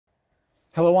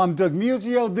Hello, I'm Doug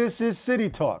Muzzio. This is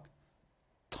CityTalk.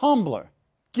 Tumblr,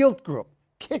 Guilt Group,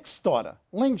 Kickstarter,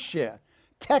 Linkshare,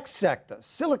 Tech Sector,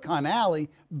 Silicon Alley,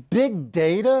 Big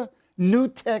Data, New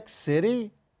Tech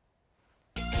City.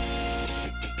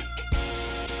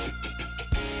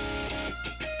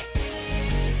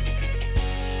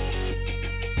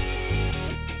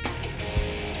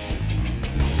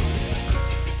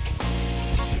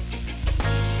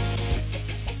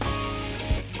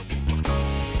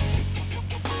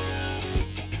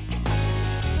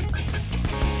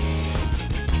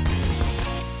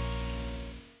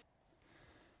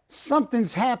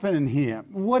 Something's happening here.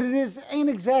 What it is ain't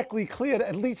exactly clear,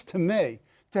 at least to me.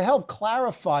 To help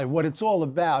clarify what it's all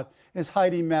about is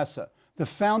Heidi Messer, the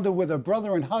founder with her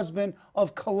brother and husband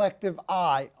of Collective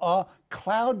Eye, a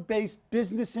cloud-based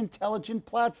business intelligence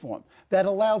platform that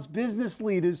allows business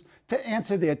leaders to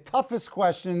answer their toughest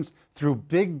questions through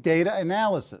big data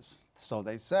analysis, so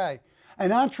they say.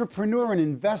 An entrepreneur and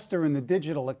investor in the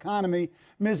digital economy,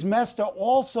 Ms. Messer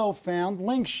also found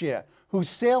Linkshare, whose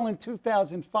sale in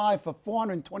 2005 for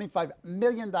 $425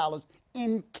 million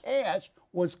in cash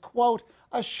was, quote,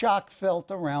 a shock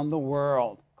felt around the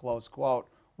world, close quote.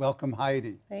 Welcome,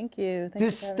 Heidi. Thank you.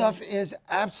 This stuff is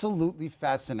absolutely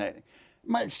fascinating.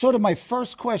 My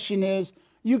first question is,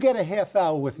 you get a half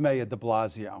hour with Mayor de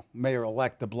Blasio,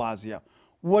 Mayor-elect de Blasio.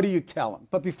 What do you tell him?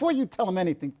 But before you tell him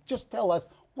anything, just tell us,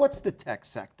 what's the tech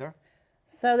sector?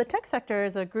 So the tech sector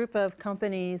is a group of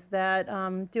companies that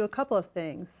do a couple of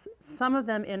things. Some of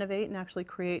them innovate and actually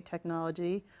create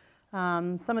technology.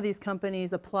 Some of these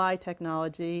companies apply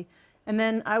technology. And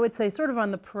then I would say sort of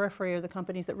on the periphery are the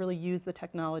companies that really use the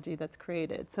technology that's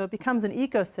created. So it becomes an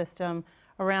ecosystem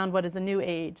around what is a new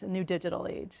age, a new digital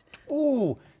age.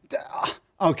 Ooh,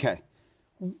 okay.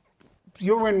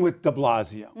 You're in with de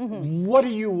Blasio. Mm-hmm. What do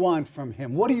you want from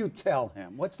him? What do you tell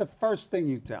him? What's the first thing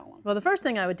you tell him? Well, the first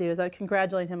thing I would do is I would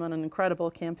congratulate him on an incredible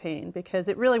campaign, because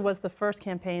it really was the first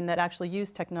campaign that actually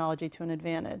used technology to an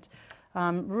advantage.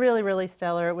 Really, really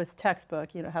stellar. It was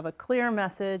textbook, have a clear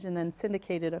message and then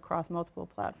syndicate it across multiple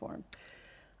platforms.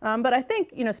 But I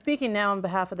think, speaking now on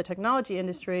behalf of the technology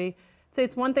industry, say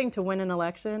it's one thing to win an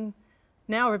election.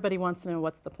 Now everybody wants to know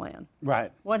what's the plan.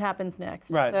 Right. What happens next?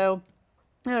 Right. So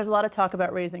there's a lot of talk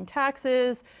about raising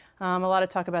taxes, a lot of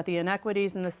talk about the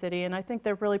inequities in the city, and I think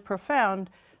they're really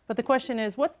profound. But the question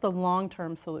is, what's the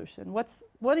long-term solution?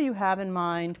 What do you have in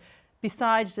mind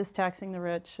besides just taxing the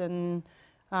rich and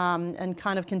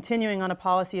kind of continuing on a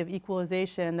policy of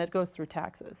equalization that goes through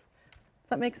taxes? Does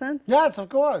that make sense? Yes, of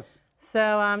course.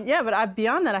 So yeah, but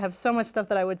beyond that, I have so much stuff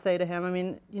that I would say to him. I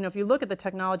mean, if you look at the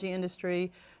technology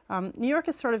industry, New York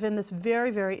is sort of in this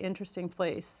very, very interesting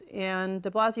place, and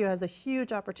de Blasio has a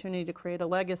huge opportunity to create a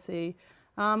legacy,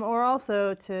 or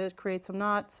also to create some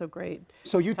not so great.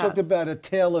 So you talked about a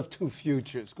tale of two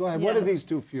futures. Go ahead. Yes. What are these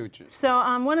two futures? So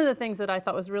one of the things that I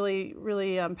thought was really,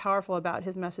 really powerful about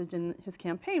his message in his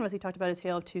campaign was he talked about a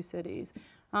tale of two cities.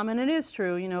 And it is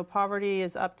true, poverty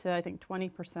is up to, I think,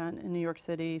 20% in New York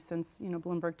City since,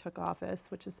 Bloomberg took office,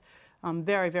 which is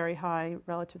very, very high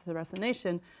relative to the rest of the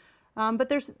nation. But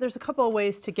there's a couple of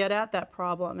ways to get at that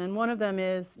problem, and one of them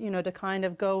is, to kind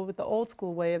of go with the old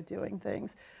school way of doing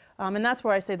things. And that's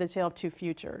where I say the tale of two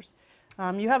futures.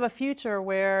 You have a future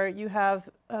where you have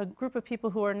a group of people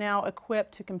who are now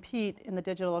equipped to compete in the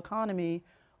digital economy,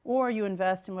 or you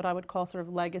invest in what I would call sort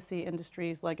of legacy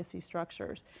industries, legacy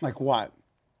structures. Like what?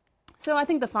 So I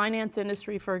think the finance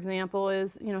industry, for example,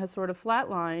 has sort of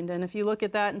flatlined. And if you look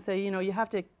at that and say, you have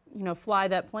to, fly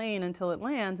that plane until it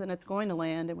lands, and it's going to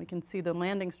land, and we can see the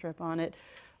landing strip on it.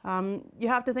 You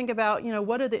have to think about,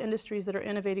 what are the industries that are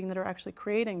innovating that are actually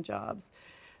creating jobs?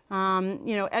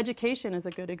 Education is a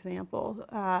good example.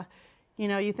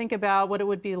 You think about what it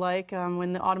would be like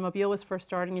when the automobile was first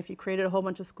starting if you created a whole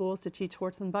bunch of schools to teach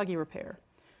horse and buggy repair.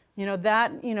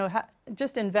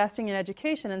 Just investing in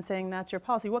education and saying that's your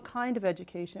policy. What kind of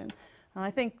education? I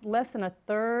think less than a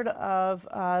third of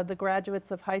the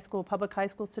graduates of public high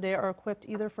schools today are equipped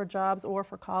either for jobs or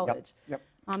for college. Yep.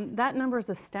 That number is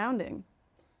astounding.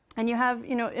 And you have,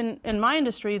 in my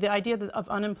industry, the idea of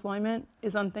unemployment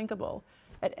is unthinkable.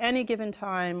 At any given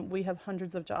time, we have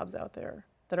hundreds of jobs out there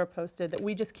that are posted that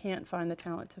we just can't find the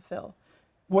talent to fill.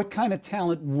 What kind of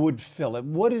talent would fill it?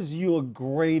 What is your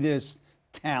greatest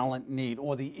talent need,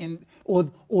 or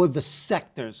the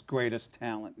sector's greatest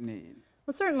talent need?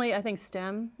 Well, certainly, I think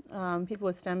STEM, people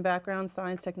with STEM backgrounds,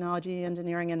 science, technology,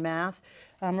 engineering, and math.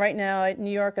 Right now, New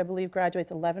York, I believe,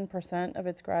 graduates 11% of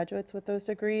its graduates with those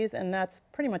degrees, and that's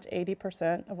pretty much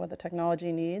 80% of what the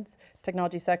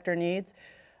technology sector needs.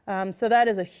 So that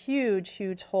is a huge,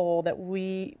 huge hole that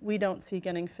we don't see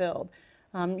getting filled.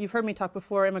 You've heard me talk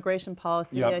before, immigration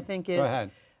policy, Yep. I think Go is,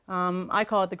 ahead. I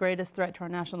call it the greatest threat to our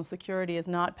national security is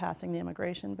not passing the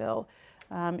immigration bill.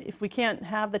 If we can't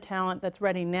have the talent that's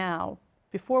ready now,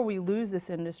 before we lose this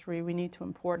industry, we need to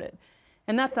import it.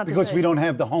 And that's not Because to say we don't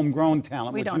have the homegrown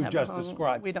talent, we which don't you've have just the home-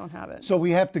 described. We don't have it. So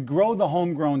we have to grow the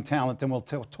homegrown talent, and we'll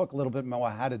talk a little bit more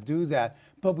how to do that.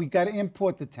 But we got to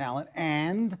import the talent,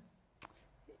 and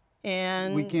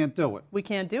we can't do it. We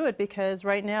can't do it because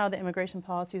right now the immigration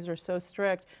policies are so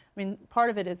strict. I mean,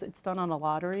 part of it is it's done on a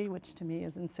lottery, which to me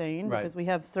is insane Right. because we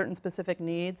have certain specific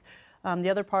needs. The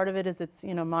other part of it is it's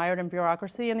mired in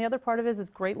bureaucracy, and the other part of it is it's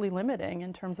greatly limiting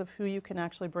in terms of who you can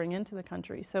actually bring into the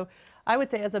country. So I would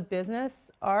say as a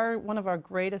business, one of our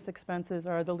greatest expenses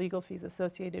are the legal fees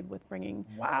associated with bringing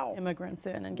Wow. immigrants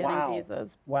in and getting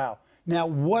visas. Wow. Now,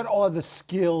 what are the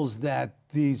skills that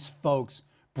these folks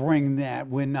bring that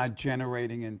we're not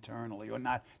generating internally or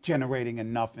not generating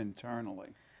enough internally?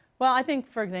 Well, I think,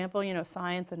 for example,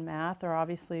 science and math are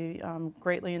obviously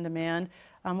greatly in demand.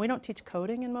 We don't teach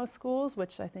coding in most schools,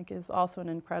 which I think is also an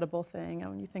incredible thing.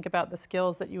 When you think about the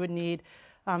skills that you would need,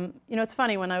 it's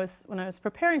funny when I was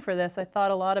preparing for this, I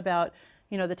thought a lot about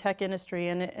the tech industry,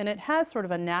 and it has sort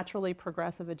of a naturally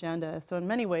progressive agenda. So in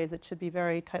many ways, it should be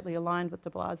very tightly aligned with de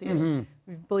Blasio. Mm-hmm.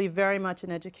 We believe very much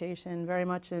in education, very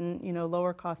much in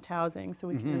lower cost housing, so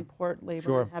we can import labor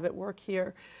Sure. and have it work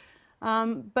here.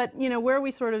 But where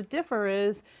we sort of differ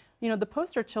is, the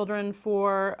poster children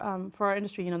for our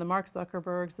industry, the Mark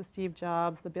Zuckerbergs, the Steve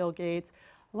Jobs, the Bill Gates,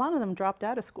 a lot of them dropped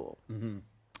out of school. Mm-hmm.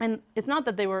 And it's not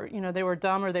that they were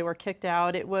dumb or they were kicked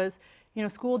out. It was,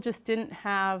 school just didn't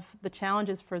have the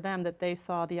challenges for them that they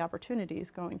saw the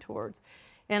opportunities going towards.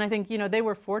 And I think, they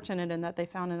were fortunate in that they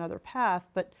found another path.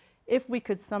 But if we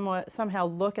could somehow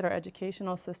look at our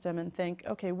educational system and think,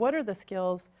 okay, what are the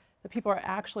skills that people are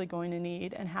actually going to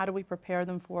need, and how do we prepare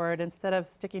them for it instead of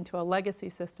sticking to a legacy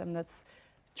system that's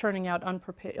turning out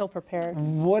ill-prepared.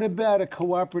 What about a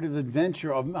cooperative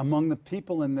adventure among the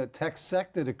people in the tech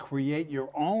sector to create your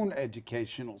own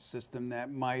educational system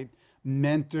that might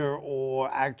mentor or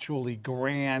actually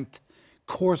grant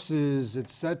courses, et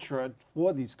cetera,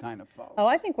 for these kind of folks? Oh,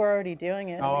 I think we're already doing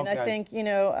it. Oh, I mean, okay. I think,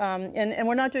 and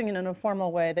we're not doing it in a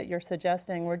formal way that you're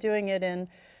suggesting. We're doing it in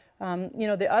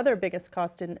the other biggest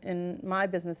cost in my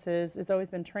businesses has always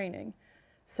been training.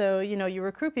 So, you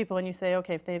recruit people and you say,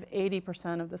 okay, if they have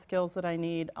 80% of the skills that I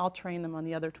need, I'll train them on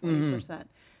the other 20%.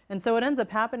 And so what ends up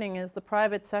happening is the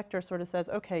private sector sort of says,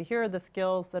 okay, here are the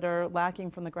skills that are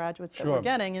lacking from the graduates that we're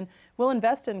getting, and we'll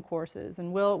invest in courses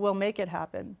and we'll make it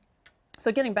happen.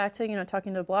 So getting back to,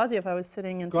 talking to de Blasio, if I was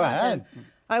sitting in front of him,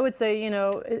 I would say,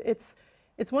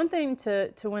 it's one thing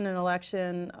to win an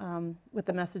election with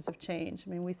the message of change. I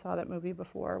mean, we saw that movie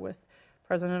before with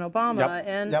President Obama.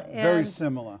 And very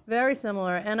similar. Very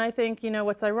similar. And I think,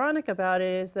 what's ironic about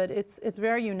it is that it's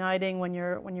very uniting when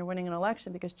you're winning an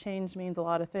election, because change means a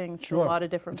lot of things to a lot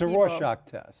of different people. It's a Rorschach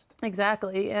test.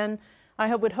 Exactly. And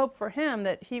I would hope for him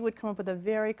that he would come up with a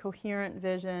very coherent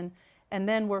vision and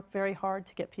then work very hard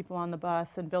to get people on the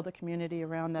bus and build a community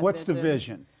around that What's the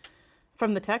vision?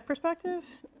 From the tech perspective?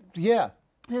 Yeah.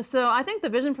 So I think the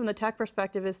vision from the tech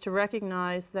perspective is to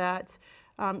recognize that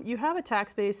you have a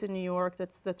tax base in New York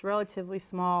that's relatively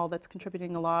small, that's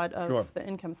contributing a lot of the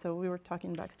income. So we were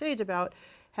talking backstage about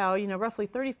how roughly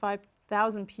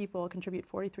 35,000 people contribute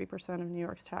 43% of New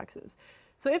York's taxes.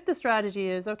 So if the strategy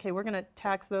is, okay, we're going to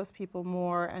tax those people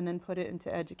more and then put it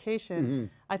into education,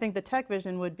 I think the tech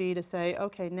vision would be to say,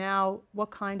 okay, now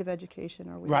what kind of education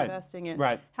are we investing in?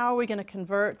 How are we going to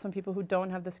convert some people who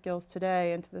don't have the skills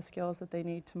today into the skills that they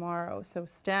need tomorrow? So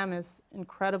STEM is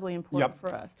incredibly important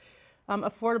for us.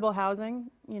 Affordable housing,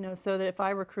 so that if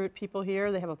I recruit people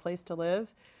here, they have a place to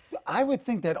live. I would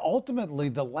think that ultimately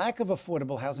the lack of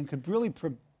affordable housing could really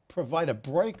provide a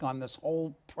break on this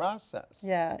whole process.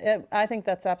 Yeah, I think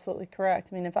that's absolutely correct.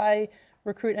 I mean, if I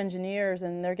recruit engineers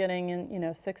and they're getting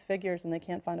in, 6 figures and they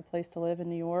can't find a place to live in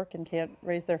New York and can't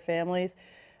raise their families,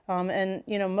 and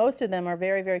most of them are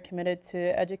very, very committed to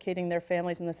educating their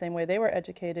families in the same way they were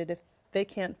educated. If they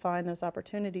can't find those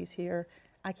opportunities here,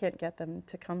 I can't get them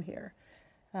to come here.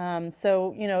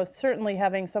 So, certainly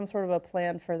having some sort of a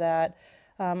plan for that.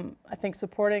 I think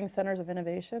supporting centers of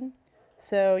innovation.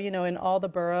 So, in all the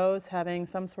boroughs, having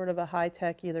some sort of a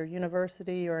high-tech either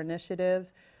university or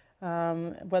initiative,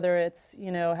 whether it's,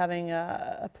 having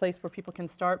a place where people can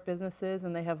start businesses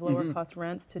and they have lower cost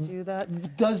rents to do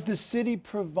that. Does the city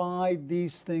provide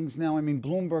these things now? I mean,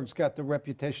 Bloomberg's got the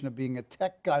reputation of being a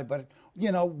tech guy, but,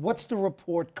 what's the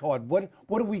report card? What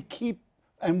do we keep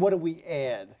and what do we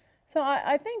add? So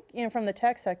I think, you know, from the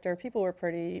tech sector, people were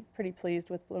pretty pleased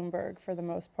with Bloomberg for the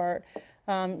most part.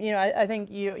 You know, I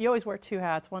think you always wear two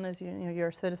hats. One is you know, you're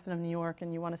a citizen of New York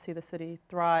and you want to see the city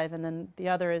thrive, and then the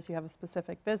other is you have a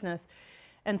specific business.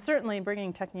 And certainly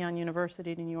bringing Technion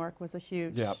University to New York was a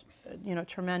huge, you know,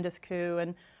 tremendous coup,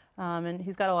 and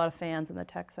he's got a lot of fans in the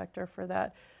tech sector for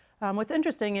that. What's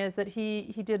interesting is that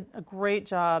he did a great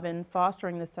job in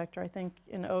fostering this sector. I think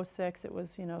in '06 it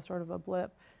was, you know, sort of a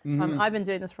blip. I've been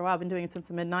doing this for a while. I've been doing it since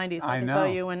the mid-'90s. So I can tell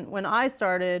you, when I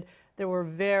started, there were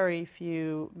very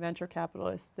few venture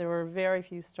capitalists. There were very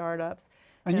few startups.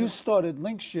 And you started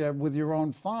Linkshare with your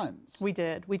own funds. We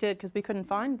did, because we couldn't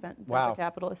find venture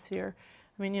capitalists here.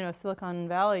 I mean, you know, Silicon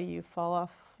Valley, you fall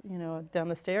off, you know, down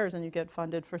the stairs and you get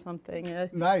funded for something.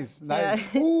 Nice. Yeah.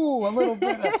 Ooh, a little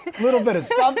bit of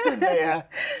something there.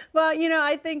 Well, you know,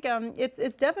 I think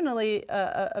it's definitely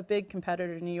a big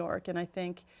competitor to New York, and I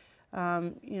think,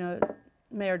 you know,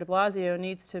 Mayor de Blasio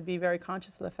needs to be very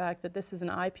conscious of the fact that this is an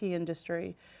IP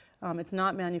industry. It's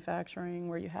not manufacturing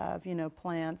where you have, you know,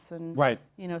 plants and,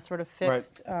 you know, sort of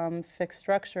fixed, fixed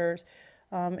structures.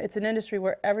 It's an industry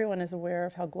where everyone is aware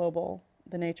of how global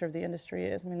the nature of the industry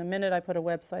is. I mean, the minute I put a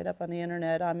website up on the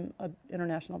internet, I'm an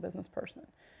international business person.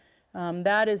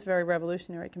 That is very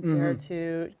revolutionary compared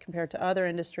to other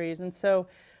industries, and so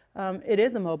it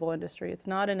is a mobile industry. It's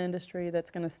not an industry that's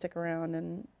going to stick around,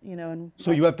 and you know. And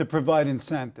so you have to provide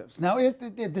incentives. Now,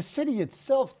 the city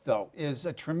itself, though, is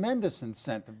a tremendous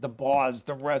incentive. The bars,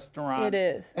 the restaurants,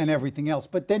 and everything else.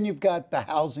 But then you've got the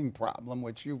housing problem,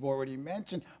 which you've already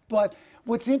mentioned. But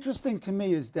what's interesting to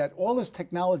me is that all this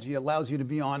technology allows you to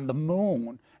be on the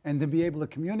moon and to be able to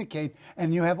communicate,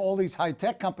 and you have all these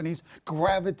high-tech companies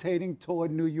gravitating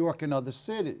toward New York and other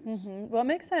cities. Well, it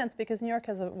makes sense because New York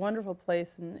has a wonderful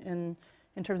place in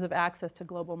terms of access to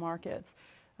global markets.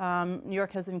 New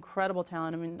York has incredible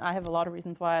talent. I mean, I have a lot of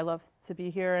reasons why I love to be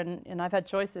here, and I've had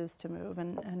choices to move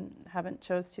and haven't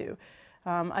chose to.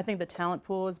 I think the talent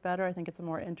pool is better. I think it's a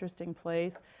more interesting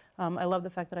place. I love the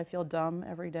fact that I feel dumb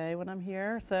every day when I'm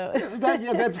here. So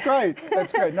yeah, that's great.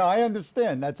 That's great. No, I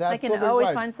understand. That's absolutely right. I can always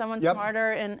find someone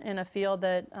smarter in a field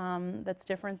that that's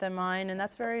different than mine, and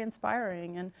that's very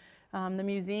inspiring. And the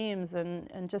museums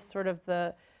and just sort of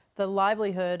the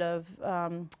livelihood of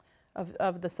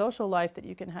the social life that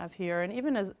you can have here. And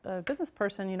even as a business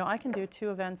person, you know, I can do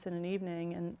 2 events in an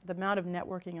evening, and the amount of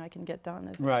networking I can get done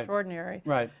is extraordinary.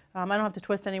 I don't have to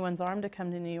twist anyone's arm to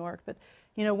come to New York, but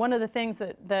you know, one of the things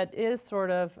that is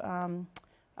sort of,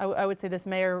 I would say this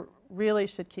mayor really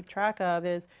should keep track of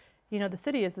is, you know, the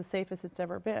city is the safest it's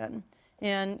ever been.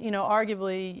 And, you know,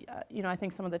 arguably, you know, I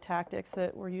think some of the tactics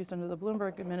that were used under the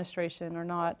Bloomberg administration are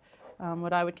not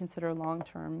what I would consider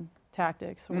long-term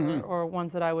tactics, or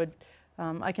ones that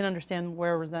I can understand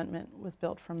where resentment was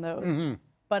built from those.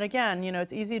 But again, you know,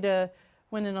 it's easy to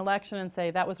win an election and say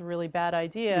that was a really bad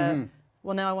idea.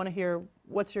 Well, now I want to hear,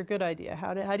 what's your good idea?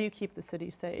 How do you keep the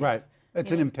city safe? Right. It's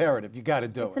an imperative. You got to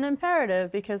do it. It's an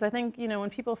imperative because I think, you know,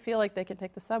 when people feel like they can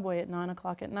take the subway at 9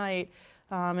 o'clock at night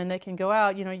and they can go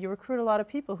out, you know, you recruit a lot of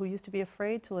people who used to be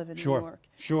afraid to live in New York.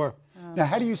 Sure. Now,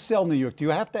 how do you sell New York? Do you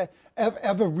have to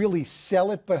ever really sell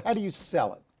it? But how do you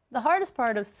sell it? The hardest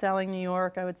part of selling New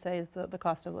York, I would say, is the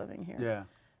cost of living here.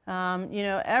 You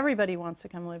know, everybody wants to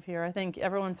come live here. I think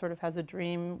everyone sort of has a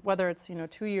dream, whether it's, you know,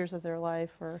 2 years of their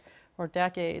life or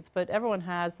decades, but everyone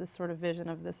has this sort of vision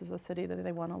of this is a city that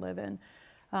they want to live in.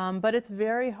 But it's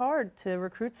very hard to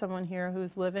recruit someone here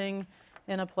who's living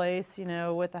in a place, you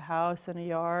know, with a house and a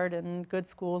yard and good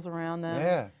schools around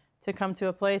them to come to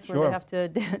a place where they have to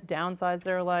downsize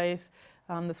their life.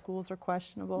 The schools are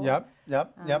questionable. Yep.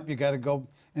 You got to go,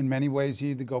 in many ways,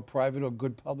 you either go private or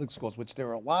good public schools, which there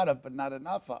are a lot of, but not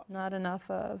enough of. Not enough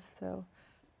of,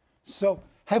 So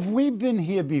have we been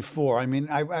here before? I mean,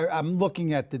 I'm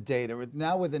looking at the data.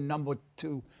 Now we're the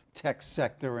 #2 tech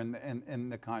sector in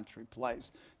the country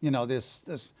place. You know,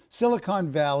 this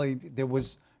Silicon Valley, there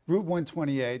was Route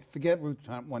 128, forget Route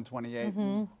 128,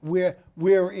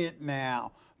 we're it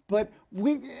now. But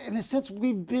in a sense,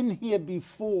 we've been here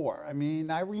before. I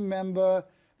mean, I remember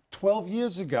 12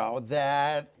 years ago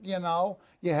that, you know,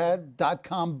 you had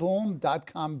 .com boom,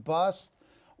 .com bust.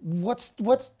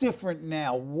 What's different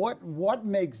now? What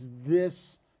makes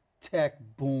this tech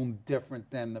boom different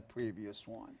than the previous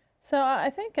one? So I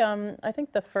think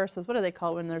the first is, what do they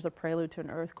call it when there's a prelude to an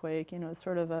earthquake? You know, it's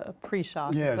sort of a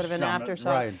pre-shock instead of an aftershock.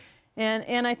 Right.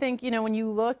 And I think, you know, when you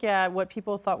look at what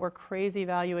people thought were crazy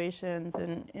valuations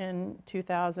in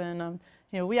 2000,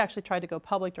 we actually tried to go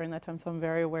public during that time, so I'm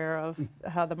very aware of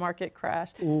how the market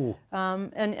crashed.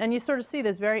 And you sort of see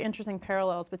this very interesting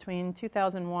parallels between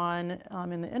 2001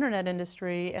 in the internet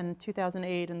industry and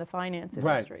 2008 in the finance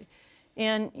industry.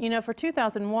 And for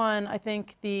 2001, I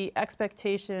think the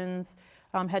expectations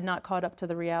had not caught up to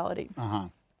the reality.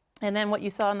 And then what you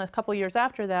saw in the couple years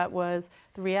after that was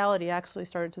the reality actually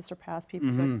started to surpass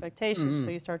people's expectations.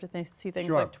 So you start to see things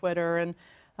like Twitter and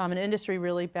an industry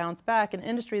really bounce back, an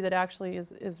industry that actually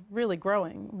is really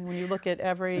growing. I mean, when you look at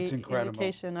every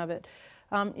indication of it.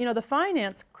 The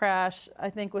finance crash, I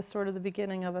think, was sort of the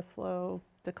beginning of a slow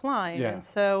decline. And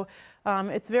so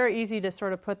it's very easy to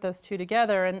sort of put those two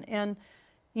together. And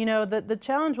the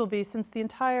challenge will be, since the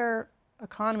entire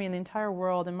economy and the entire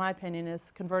world, in my opinion,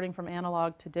 is converting from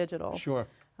analog to digital.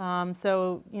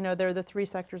 So, there are the three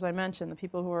sectors I mentioned: the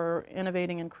people who are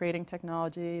innovating and creating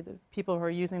technology, the people who are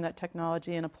using that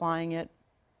technology and applying it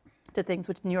to things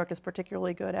which New York is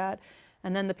particularly good at,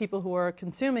 and then the people who are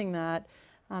consuming that.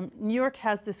 New York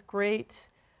has this great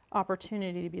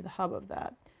opportunity to be the hub of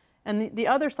that. And the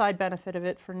other side benefit of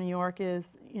it for New York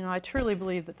is, I truly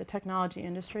believe that the technology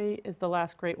industry is the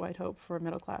last great white hope for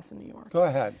middle class in New York. Go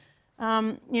ahead.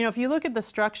 If you look at the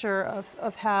structure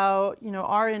of how,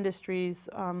 our industries,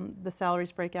 the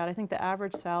salaries break out, I think the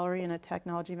average salary in a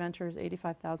technology venture is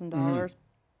 $85,000.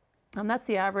 That's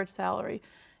the average salary.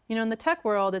 In the tech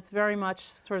world, it's very much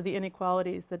sort of the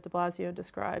inequalities that de Blasio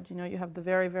described. You have the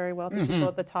very, very wealthy people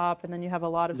at the top, and then you have a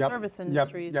lot of service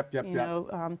industries,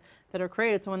 that are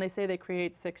created. So when they say they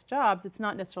create 6 jobs, it's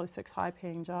not necessarily 6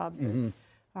 high-paying jobs. It's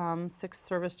 6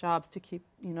 service jobs to keep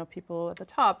people at the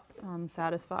top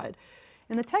satisfied.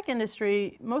 In the tech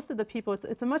industry, most of the people,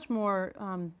 it's a much more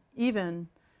even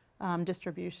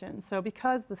distribution. So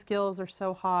because the skills are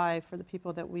so high for the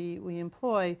people that we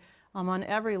employ on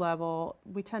every level,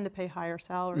 we tend to pay higher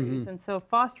salaries. And so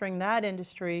fostering that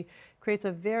industry creates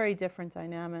a very different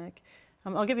dynamic.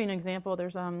 I'll give you an example.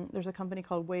 There's a company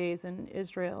called Waze in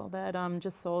Israel that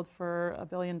just sold for $1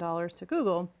 billion to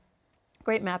Google.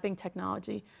 Great mapping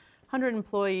technology. 100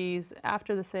 employees.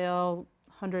 After the sale,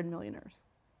 100 millionaires.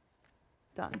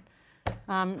 Done.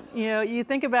 You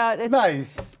think about it.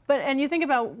 Nice. And you think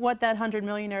about what that 100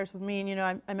 millionaires would mean.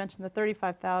 I mentioned the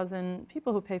 35,000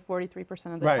 people who pay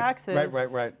 43% of the taxes.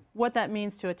 Right. What that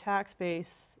means to a tax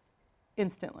base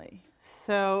instantly.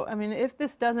 So, if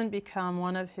this doesn't become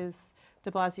one of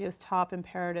de Blasio's top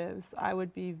imperatives, I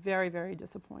would be very, very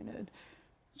disappointed.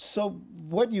 So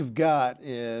what you've got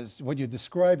is, what you're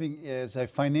describing is a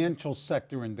financial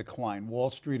sector in decline, Wall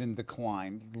Street in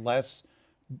decline,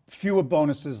 fewer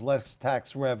bonuses, less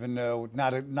tax revenue,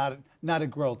 not a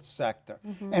growth sector.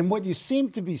 And what you seem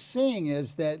to be seeing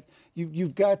is that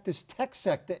you've got this tech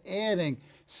sector adding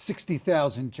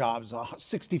 60,000 jobs,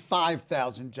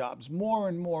 65,000 jobs, more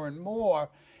and more and more.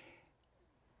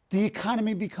 The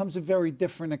economy becomes a very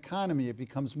different economy. It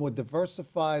becomes more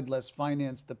diversified, less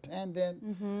finance dependent.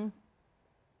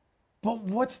 But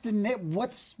what's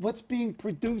being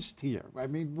produced here?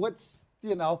 There's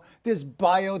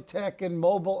biotech and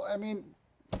mobile.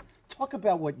 Talk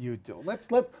about what you do.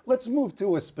 Let's move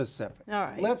to a specific. All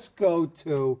right. Let's go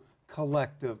to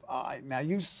Collective Eye. Now,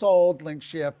 you sold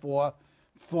Linkshare for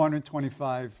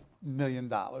 $425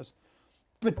 million.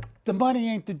 But the money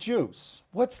ain't the juice.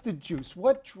 What's the juice?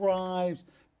 What drives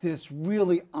this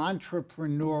really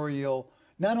entrepreneurial,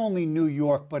 not only New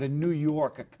York, but a New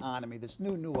York economy, this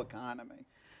new economy?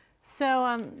 So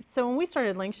when we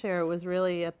started Linkshare, it was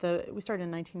really we started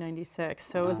in 1996.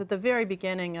 So it was at the very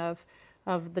beginning of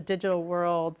the digital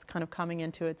world kind of coming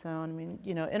into its own.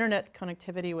 Internet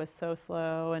connectivity was so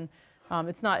slow, and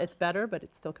it's better, but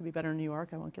it still could be better in New York.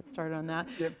 I won't get started on that.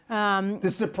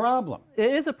 This is a problem.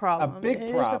 It is a problem. A big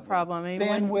problem. It is a problem.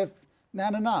 Bandwidth,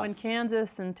 not enough. When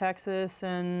Kansas and Texas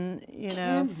and,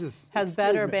 Kansas, has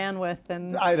better bandwidth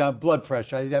than... I know, blood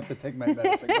pressure. I'd have to take my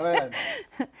medicine. Go ahead.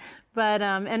 But,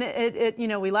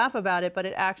 and we laugh about it, but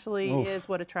it actually is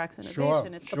what attracts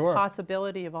innovation. It's the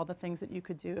possibility of all the things that you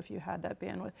could do if you had that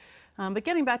bandwidth. But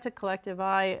getting back to Collective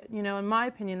Eye, in my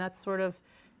opinion, that's sort of,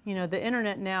 the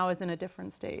internet now is in a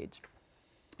different stage.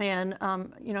 And,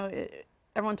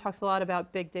 everyone talks a lot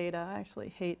about big data. I actually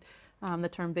hate the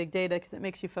term big data because it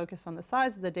makes you focus on the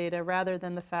size of the data rather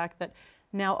than the fact that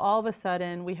now all of a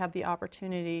sudden we have the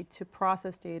opportunity to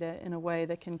process data in a way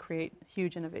that can create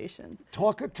huge innovations.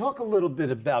 Talk a little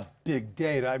bit about big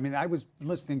data. I was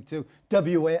listening to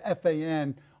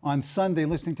WFAN on Sunday,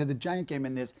 listening to the Giant game,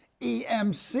 and there's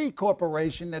EMC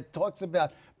Corporation that talks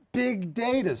about big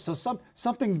data. So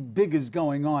something big is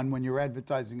going on when you're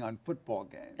advertising on football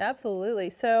games. Absolutely.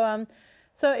 So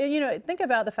So, think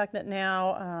about the fact that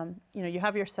now, you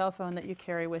have your cell phone that you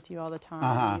carry with you all the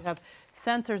time. You have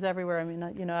sensors everywhere. I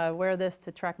mean, I wear this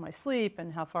to track my sleep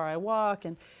and how far I walk,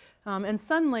 and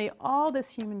suddenly all this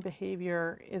human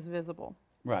behavior is visible.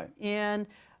 Right. And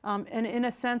in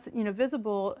a sense,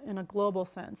 visible in a global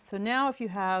sense. So now if you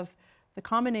have the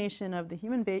combination of the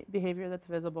human behavior that's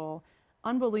visible,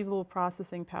 unbelievable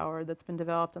processing power that's been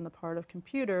developed on the part of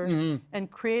computers, and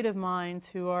creative minds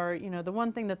who are, the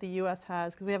one thing that the U.S.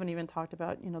 has, because we haven't even talked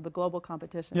about, the global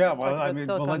competition. Yeah, well, I mean,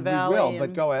 we will,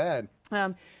 but go ahead.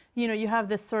 You have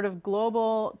this sort of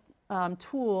global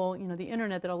tool, the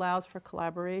internet, that allows for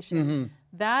collaboration.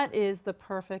 That is the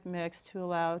perfect mix to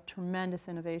allow tremendous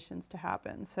innovations to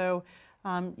happen. So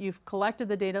you've collected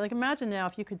the data. Like, imagine now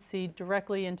if you could see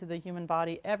directly into the human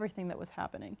body everything that was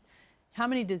happening. How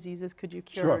many diseases could you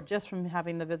cure just from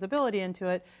having the visibility into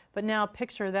it? But now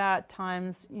picture that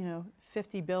times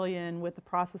 50 billion with the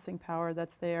processing power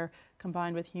that's there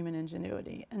combined with human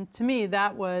ingenuity. And to me,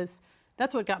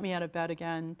 that's what got me out of bed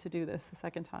again to do this the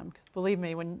second time. Because believe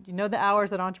me, when you know the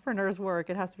hours that entrepreneurs work,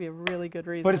 it has to be a really good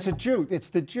reason. But it's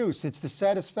the juice. It's the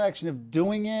satisfaction of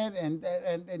doing it, and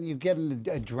you get an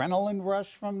adrenaline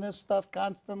rush from this stuff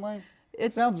constantly.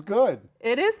 It sounds good.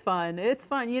 It is fun. It's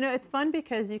fun. It's fun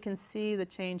because you can see the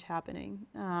change happening.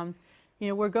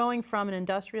 We're going from an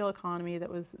industrial economy that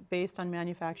was based on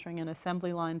manufacturing and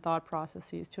assembly line thought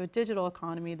processes to a digital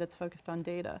economy that's focused on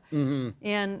data.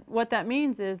 And what that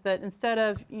means is that instead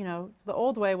of, the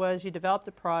old way was you developed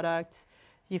a product,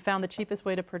 you found the cheapest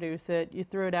way to produce it, you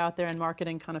threw it out there, and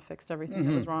marketing kind of fixed everything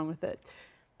that was wrong with it.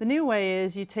 The new way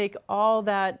is you take all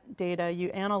that data, you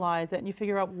analyze it, and you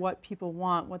figure out what people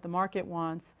want, what the market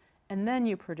wants, and then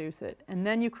you produce it, and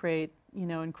then you create,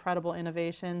 incredible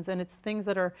innovations, and it's things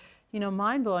that are,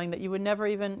 mind-blowing that you would never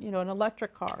even, an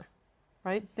electric car,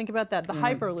 right? Think about that, the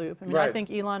Hyperloop. I mean, I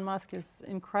think Elon Musk is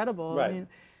incredible. Right. I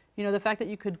mean, the fact that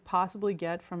you could possibly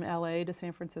get from LA to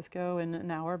San Francisco in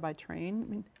an hour by train,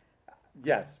 I mean,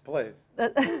 yes, please.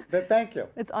 Thank you.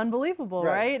 It's unbelievable,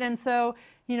 right? And so,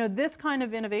 this kind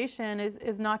of innovation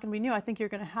is not going to be new. I think you're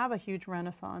going to have a huge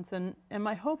renaissance. And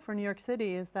my hope for New York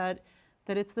City is that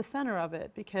it's the center of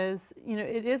it, because,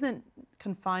 it isn't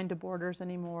confined to borders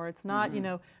anymore. It's not,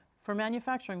 for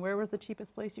manufacturing, where was the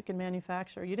cheapest place you can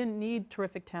manufacture? You didn't need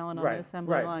terrific talent on the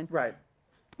assembly line. Right.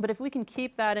 But if we can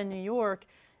keep that in New York,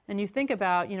 and you think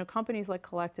about, companies like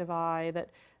Collective Eye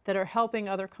that are helping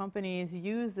other companies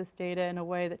use this data in a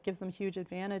way that gives them huge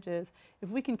advantages. If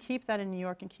we can keep that in New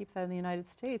York and keep that in the United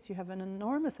States, you have an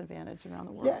enormous advantage around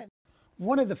the world. Yeah.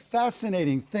 One of the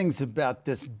fascinating things about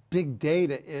this big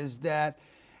data is that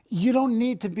you don't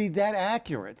need to be that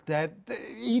accurate, that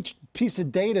each piece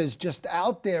of data is just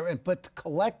out there, but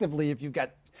collectively, if you've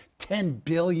got 10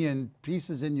 billion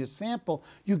pieces in your sample,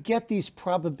 you get these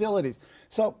probabilities.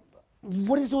 So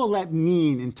what does all that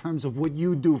mean in terms of what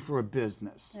you do for a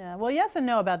business? Yeah, well, yes and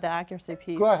no about the accuracy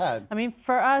piece. Go ahead. I mean,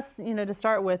 for us, to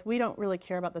start with, we don't really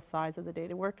care about the size of the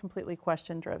data. We're completely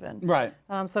question-driven. Right.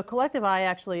 So Collective Eye,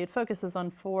 actually, it focuses on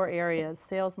 4 areas: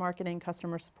 sales, marketing,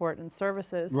 customer support, and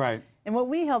services. Right. And what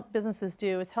we help businesses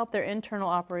do is help their internal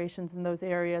operations in those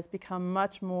areas become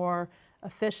much more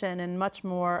efficient and much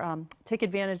more take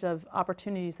advantage of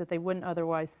opportunities that they wouldn't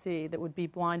otherwise see, that would be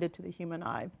blinded to the human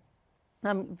eye.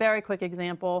 Very quick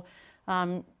example,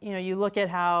 you look at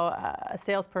how a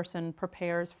salesperson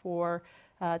prepares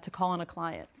to call on a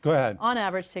client. Go ahead. On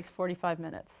average, takes 45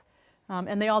 minutes.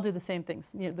 And they all do the same things.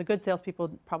 The good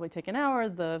salespeople probably take an hour,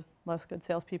 the less good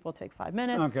salespeople take 5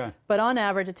 minutes. Okay. But on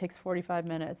average, it takes 45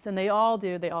 minutes. And they all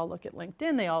look at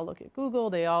LinkedIn, they all look at Google,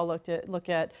 they all look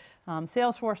at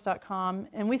Salesforce.com.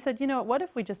 And we said, what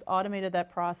if we just automated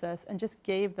that process and just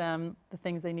gave them the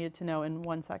things they needed to know in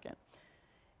 1 second?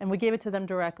 And we gave it to them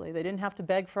directly. They didn't have to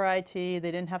beg for IT. They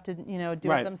didn't have to,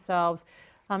 do it themselves.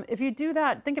 If you do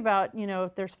that, think about,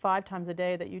 if there's 5 times a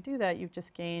day that you do that, you've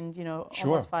just gained,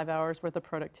 almost 5 hours worth of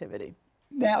productivity.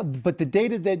 Now, but the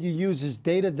data that you use is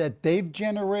data that they've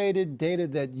generated, data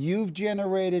that you've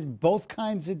generated, both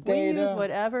kinds of data? We use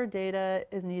whatever data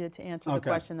is needed to answer the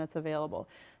question that's available.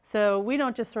 So we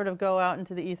don't just sort of go out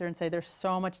into the ether and say, there's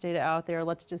so much data out there,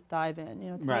 let's just dive in.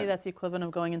 To me, that's the equivalent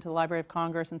of going into the Library of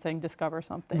Congress and saying, discover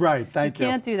something. Right, thank you.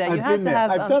 You can't do that.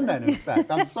 I've done that, in fact.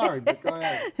 I'm sorry, but go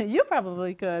ahead. You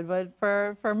probably could, but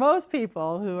for most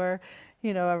people who are,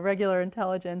 a regular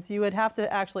intelligence, you would have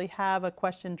to actually have a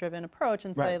question-driven approach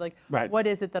and say, what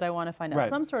is it that I want to find out?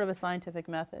 Some sort of a scientific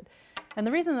method. And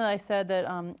the reason that I said that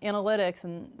analytics,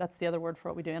 and that's the other word for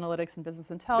what we do, analytics and business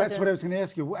intelligence. That's what I was going to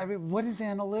ask you. I mean, what is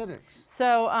analytics?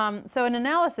 So an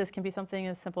analysis can be something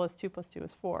as simple as 2 + 2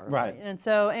 is 4. Right. And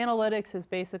so analytics is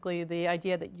basically the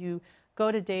idea that you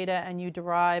go to data and you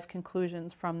derive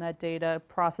conclusions from that data,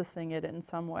 processing it in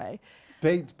some way.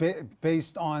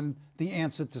 Based on the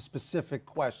answer to specific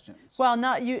questions. Well,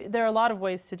 there are a lot of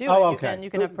ways to do it. Okay. You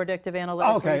can have predictive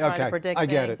analytics. Okay, where you try to predict I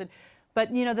get things. it.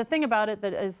 But the thing about it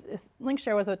that is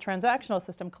LinkShare was a transactional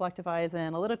system, Collectivi is an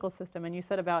analytical system, and you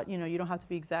said about you don't have to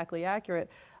be exactly accurate.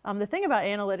 The thing about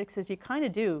analytics is you kind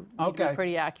of do need to be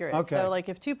pretty accurate. Okay. So like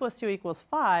if 2 + 2 =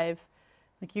 5,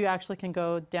 like you actually can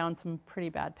go down some pretty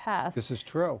bad paths. This is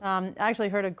true. I actually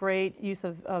heard a great use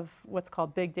of what's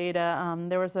called big data.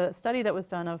 There was a study that was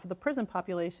done of the prison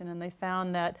population, and they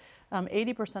found that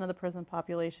 80% of the prison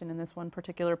population in this one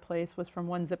particular place was from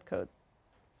one zip code.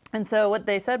 And so what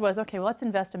they said was, okay, well, let's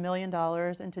invest $1 million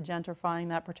into gentrifying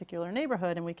that particular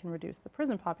neighborhood, and we can reduce the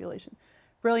prison population.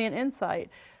 Brilliant insight.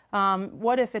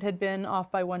 What if it had been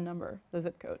off by one number, the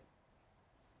zip code?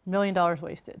 $1 million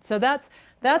wasted. So that's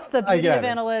the beauty of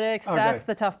analytics. Okay. That's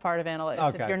the tough part of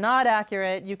analytics. Okay. If you're not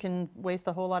accurate, you can waste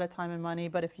a whole lot of time and money.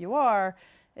 But if you are,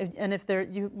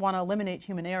 you want to eliminate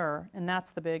human error, and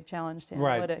that's the big challenge to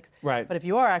analytics. Right. But if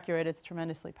you are accurate, it's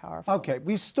tremendously powerful. Okay,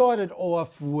 we started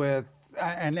off with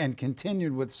and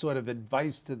continued with sort of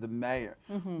advice to the mayor.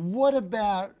 What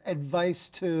about advice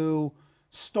to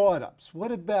startups?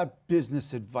 What about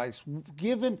business advice?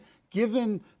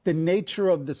 Given the nature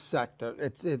of the sector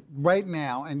right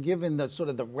now, and given the sort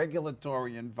of the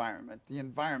regulatory environment,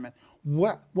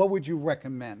 what would you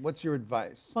recommend? What's your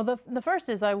advice? Well, the first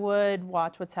is I would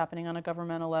watch what's happening on a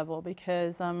governmental level,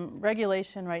 because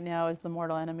regulation right now is the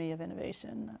mortal enemy of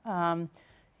innovation.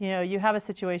 You have a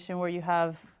situation where you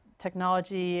have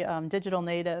technology, digital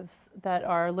natives that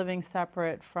are living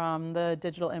separate from the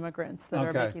digital immigrants that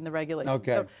are making the regulations.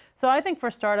 Okay. So I think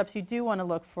for startups, you do want to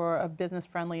look for a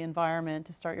business-friendly environment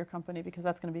to start your company, because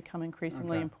that's going to become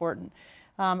increasingly important.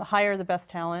 Hire the best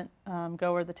talent,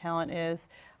 go where the talent is.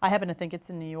 I happen to think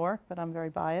it's in New York, but I'm very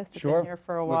biased. I've been here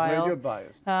for a while. Look, you're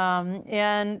biased.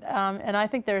 And I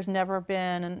think there's never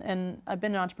been, and I've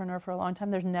been an entrepreneur for a long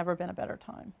time, there's never been a better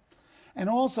time. And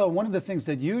also, one of the things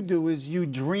that you do is you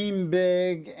dream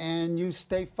big and you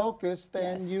stay focused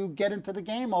and you get into the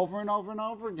game over and over and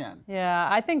over again. Yeah,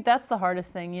 I think that's the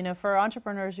hardest thing. For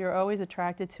entrepreneurs, you're always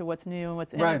attracted to what's new and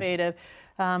what's innovative.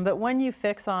 But when you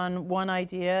fix on one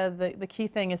idea, the key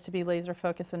thing is to be laser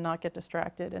focused and not get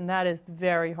distracted. And that is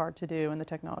very hard to do in the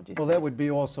technology space. Well, that would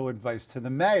be also advice to the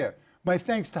mayor. My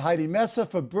thanks to Heidi Messer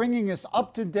for bringing us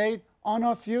up to date on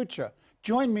our future.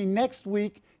 Join me next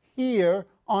week here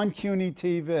on CUNY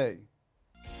TV.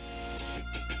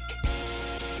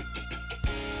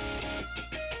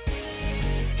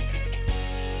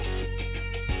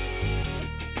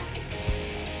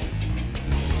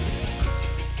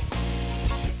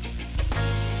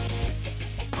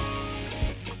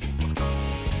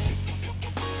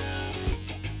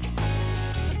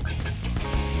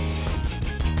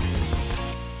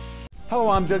 Hello,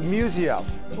 I'm Doug Muzzio.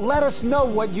 Let us know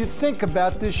what you think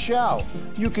about this show.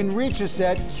 You can reach us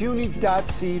at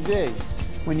CUNY.TV.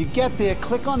 When you get there,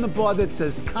 click on the bar that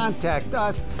says Contact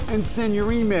Us and send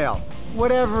your email.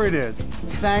 Whatever it is.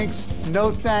 Thanks,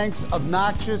 no thanks,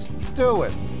 obnoxious, do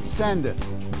it. Send it.